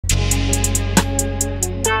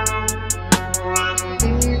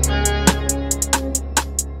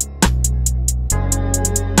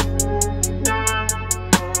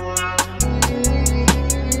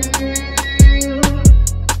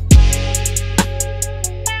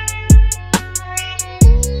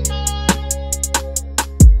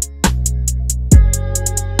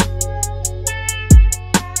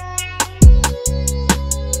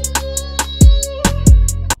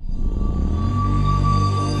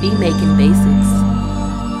Be Making Basics.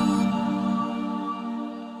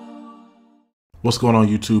 What's going on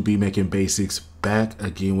YouTube? Be Making Basics back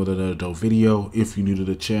again with another dope video. If you're new to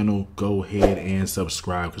the channel, go ahead and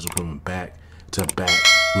subscribe because we're coming back to back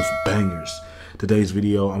with bangers. Today's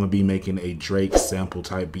video, I'm gonna be making a Drake sample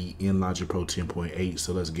type beat in Logic Pro 10.8.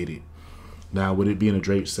 So let's get it. Now, with it being a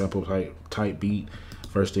Drake sample type beat,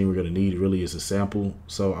 first thing we're gonna need really is a sample.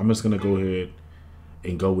 So I'm just gonna go ahead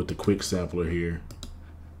and go with the quick sampler here.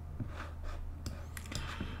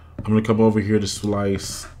 I'm gonna come over here to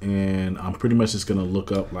Splice, and I'm pretty much just gonna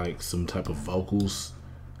look up like some type of vocals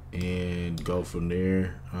and go from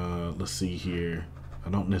there. Let's see here.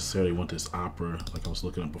 I don't necessarily want this opera like I was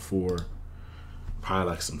looking up before.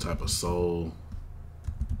 Probably like some type of soul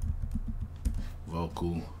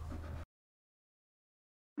vocal.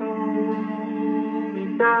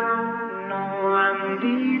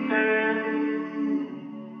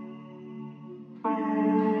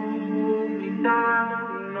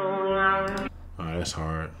 Alright, that's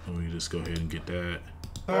hard. Let me just go ahead and get that.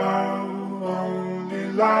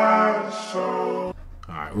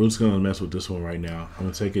 Alright, we're just gonna mess with this one right now. I'm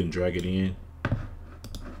gonna take it and drag it in.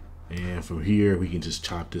 And from here, we can just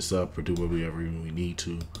chop this up or do whatever we need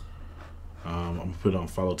to. I'm gonna put it on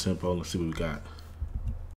follow tempo. Let's see what we got.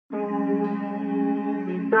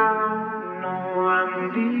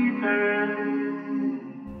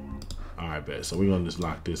 Alright, bet. So we're gonna just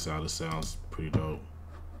lock this out. It sounds pretty dope.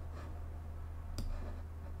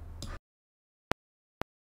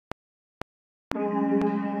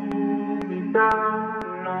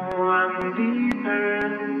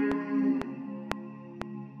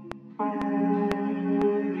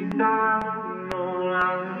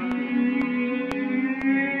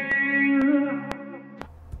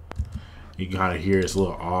 You can kind of hear it's a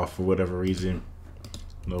little off for whatever reason.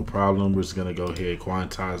 No problem. We're just gonna go ahead,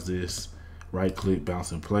 quantize this, right click,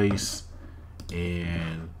 bounce in place,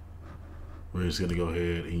 and we're just gonna go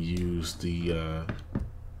ahead and use the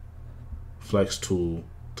flex tool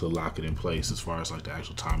to lock it in place as far as like the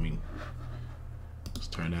actual timing. Let's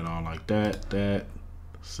turn that on like that. That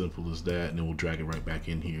simple as that, and then we'll drag it right back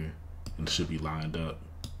in here, and it should be lined up.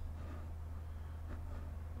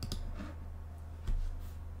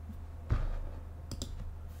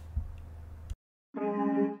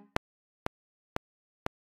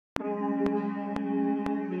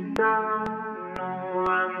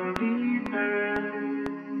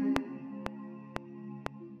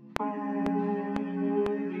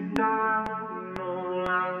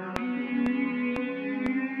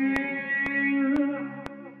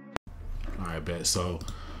 Alright, bet. So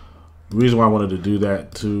the reason why I wanted to do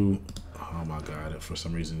that too, oh my god, for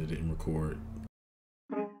some reason it didn't record.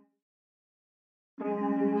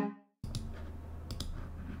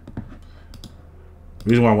 The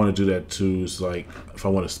reason why I want to do that too is like if I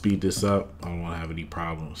want to speed this up, I don't want to have any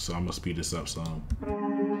problems. So I'm gonna speed this up some.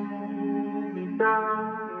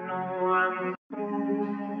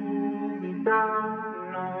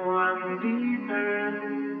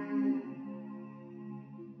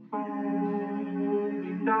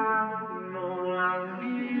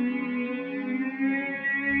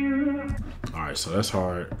 Alright, so that's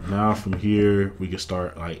hard. Now from here we can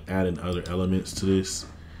start like adding other elements to this.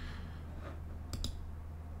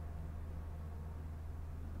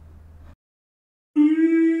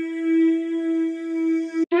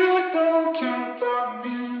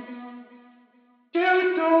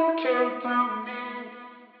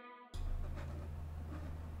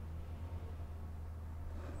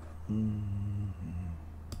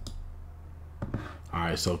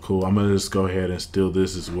 Alright, so cool. I'm gonna just go ahead and steal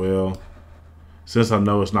this as well. Since I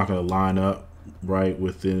know it's not gonna line up right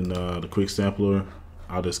within the quick sampler,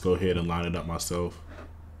 I'll just go ahead and line it up myself.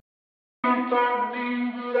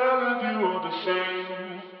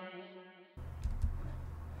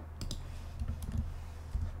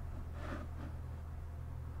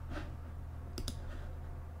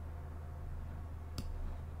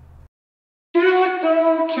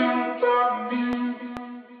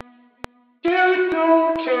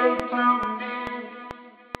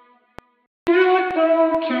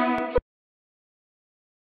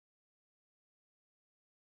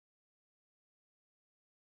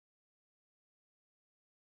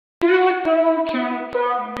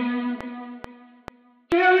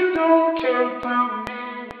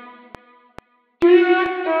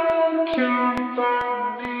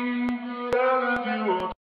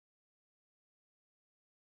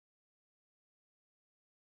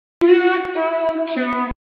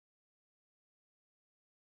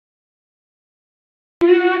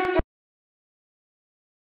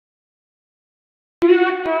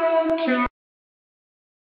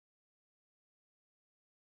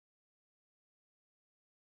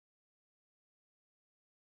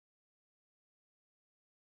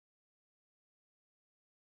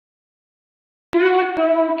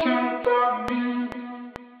 don't care about me.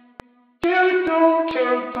 You don't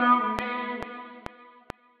care about me.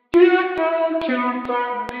 You don't care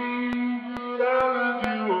about me. But I love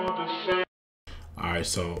you all the same. Alright,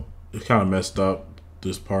 so it's kind of messed up,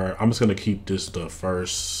 this part. I'm just going to keep this the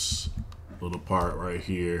first little part right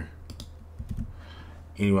here.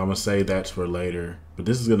 Anyway, I'm going to save that for later. But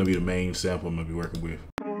this is going to be the main sample I'm going to be working with.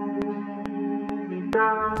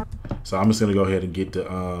 So I'm just going to go ahead and get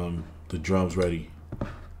the drums ready.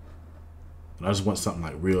 And I just want something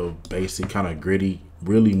like real basic, kind of gritty,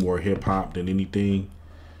 really more hip hop than anything.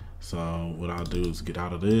 So what I'll do is get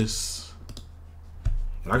out of this.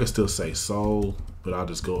 And I can still say soul, but I'll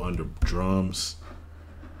just go under drums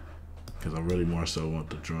because I really more so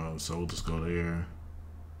want the drums. So we'll just go there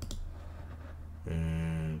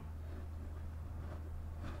and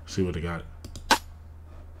see what they got.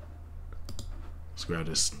 Let's grab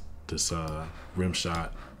this rim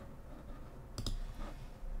shot.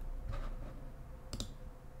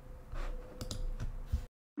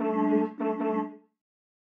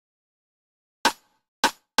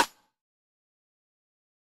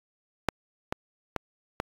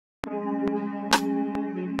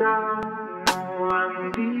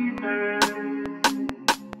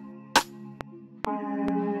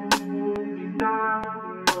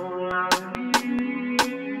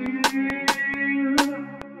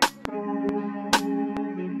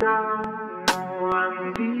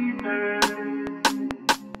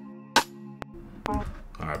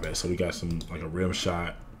 Alright, so we got some like a rim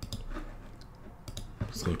shot.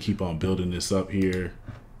 Just gonna keep on building this up here.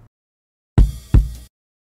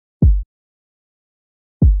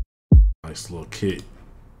 Nice little kit.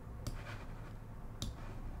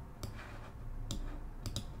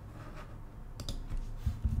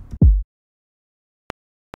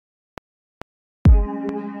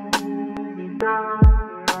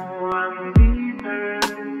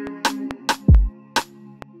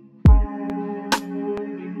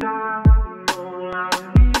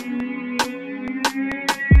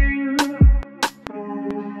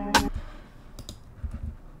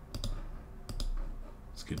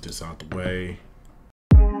 Let's get this out the way.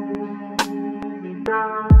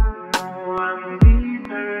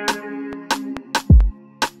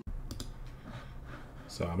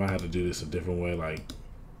 So I might have to do this a different way, like,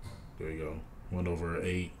 there you go,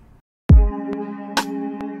 1/8.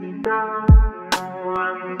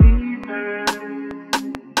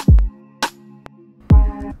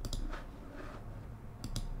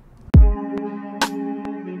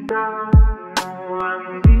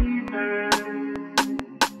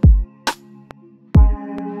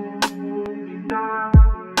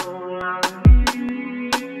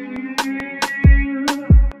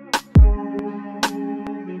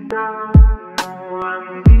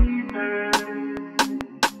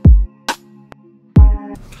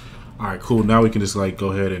 Alright, cool. Now we can just like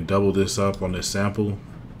go ahead and double this up on this sample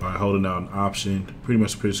by holding down Option. Pretty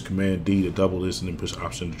much push Command D to double this and then push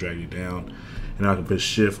Option to drag it down. And I can push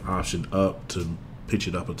Shift Option up to pitch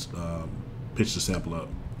it up, pitch the sample up.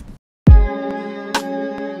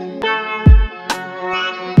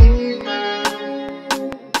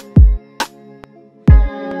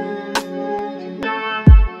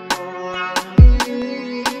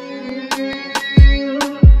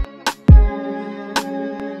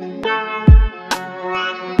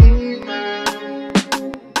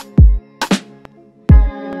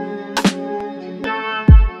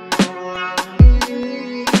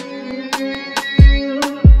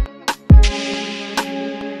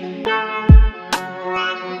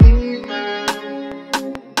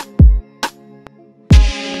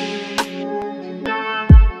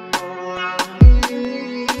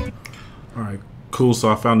 Cool,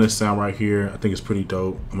 so I found this sound right here. I think it's pretty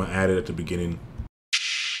dope. I'm gonna add it at the beginning.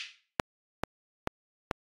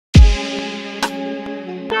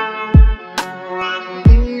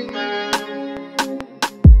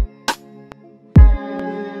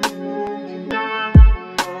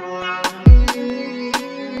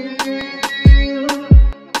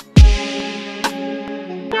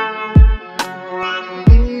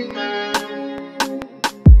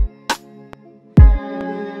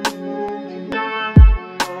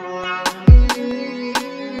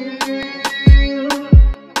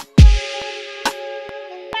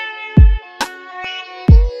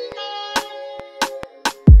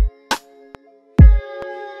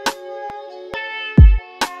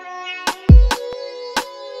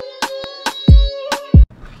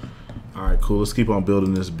 Alright, cool. Let's keep on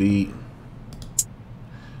building this beat.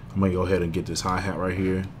 I'm gonna go ahead and get this hi-hat right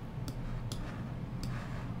here.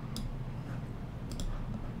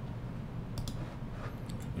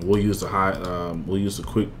 And we'll use the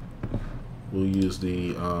quick we'll use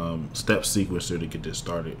the step sequencer to get this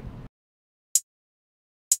started.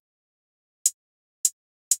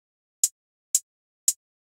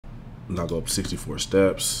 And I'll go up 64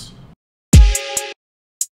 steps.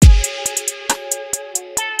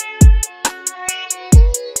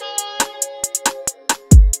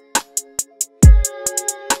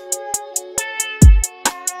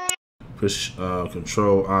 Push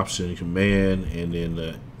Control, Option, Command, and then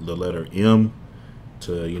the letter M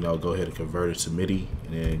to, you know, go ahead and convert it to MIDI,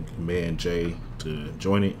 and then Command J to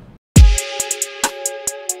join it.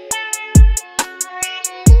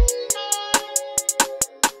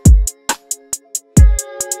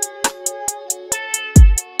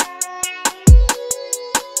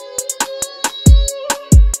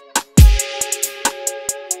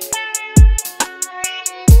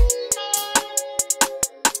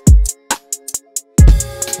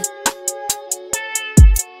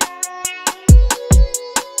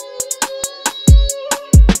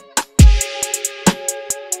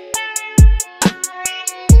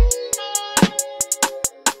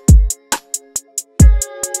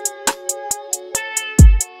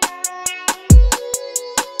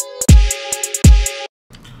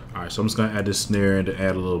 Alright, so I'm just going to add this snare and to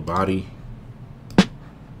add a little body.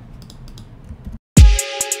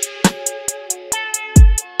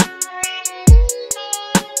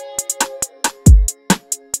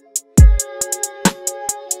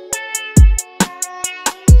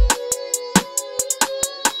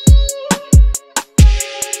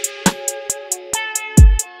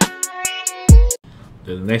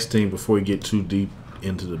 The next thing, before you get too deep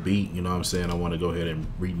into the beat, you know what I'm saying, I want to go ahead and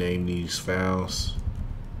rename these files.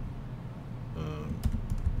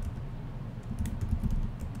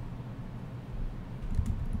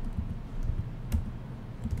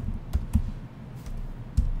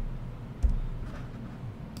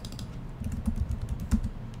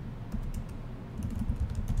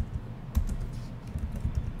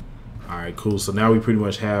 Alright, cool. So now we pretty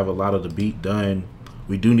much have a lot of the beat done.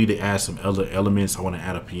 We do need to add some other elements. I want to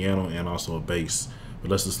add a piano and also a bass.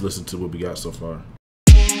 But let's just listen to what we got so far.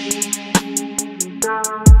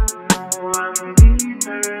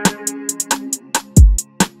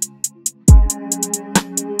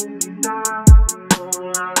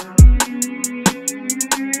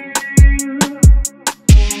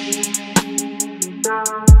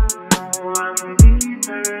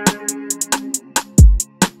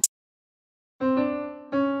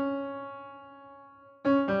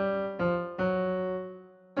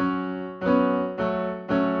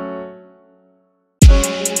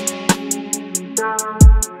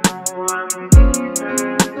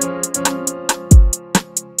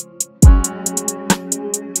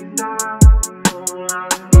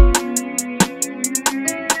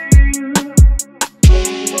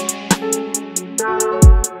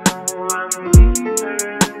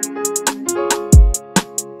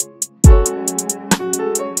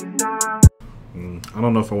 I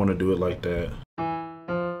don't know if I want to do it like that.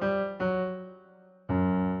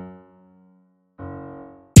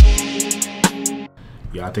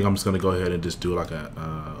 Yeah, I think I'm just going to go ahead and just do like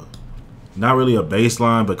a, not really a bass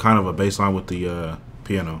line, but kind of a bass line with the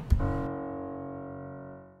piano.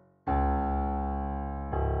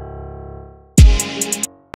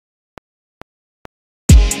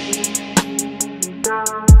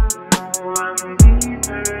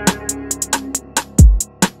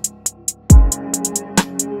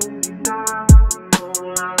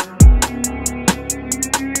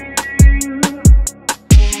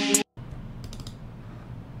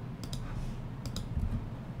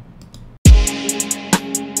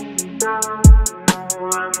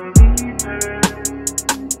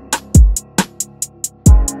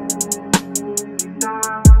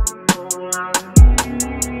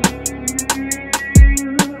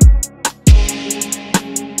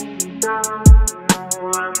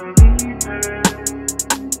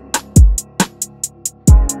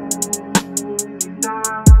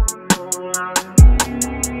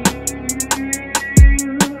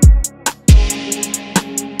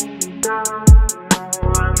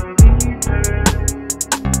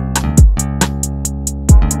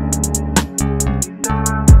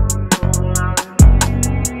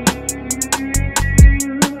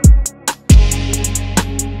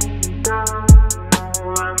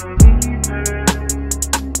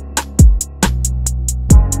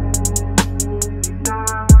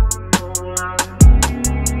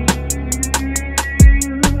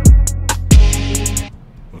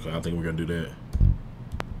 I think we're gonna do that.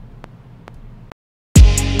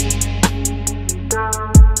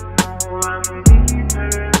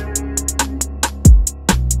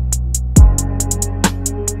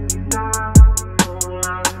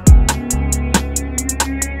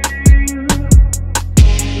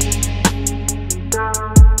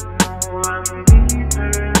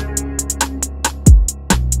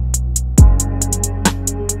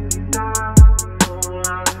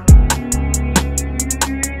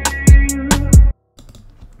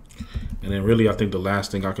 really, I think the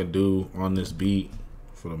last thing I can do on this beat,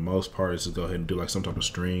 for the most part, is to go ahead and do like some type of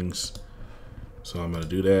strings. So I'm gonna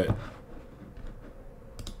do that.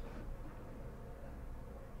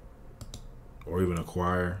 Or even a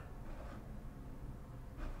choir.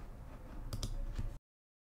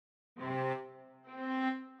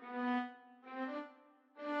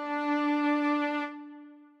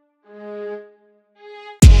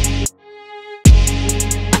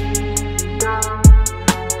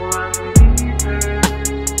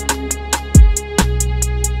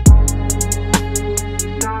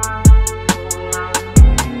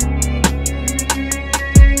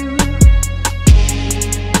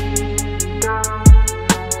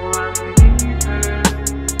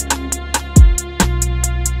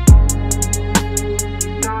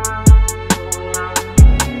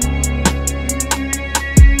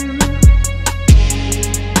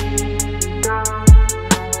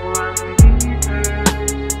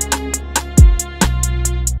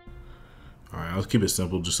 Let's keep it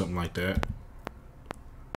simple, just something like that.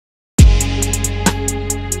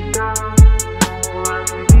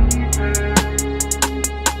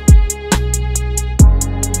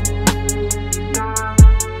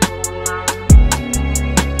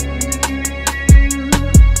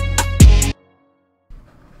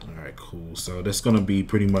 Alright, cool. So that's gonna be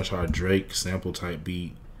pretty much our Drake sample type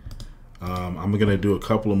beat. I'm gonna do a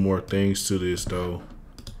couple of more things to this though.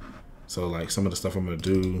 So like some of the stuff I'm gonna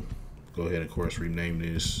do, go ahead and of course rename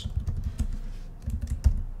this.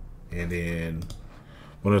 And then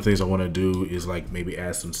one of the things I want to do is like maybe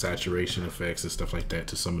add some saturation effects and stuff like that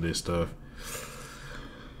to some of this stuff.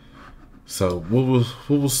 So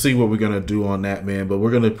we'll see what we're gonna do on that, man. But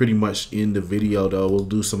we're gonna pretty much end the video though. We'll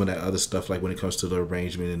do some of that other stuff like when it comes to the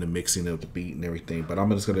arrangement and the mixing of the beat and everything. But I'm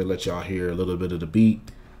just gonna let y'all hear a little bit of the beat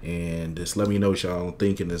and just let me know what y'all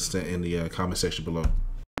think in the comment section below.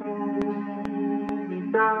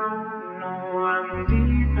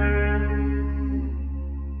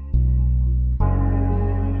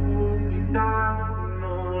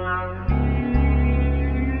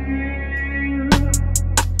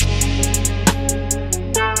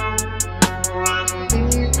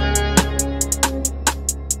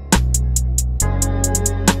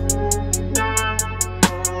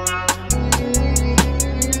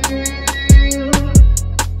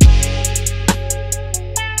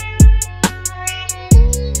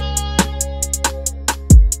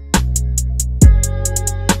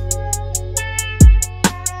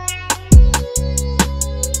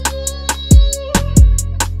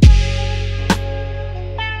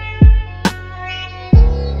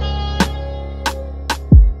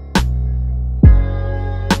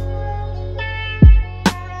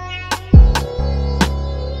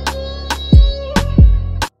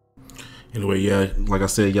 Anyway, yeah, like I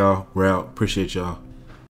said, y'all, we're out. Appreciate y'all.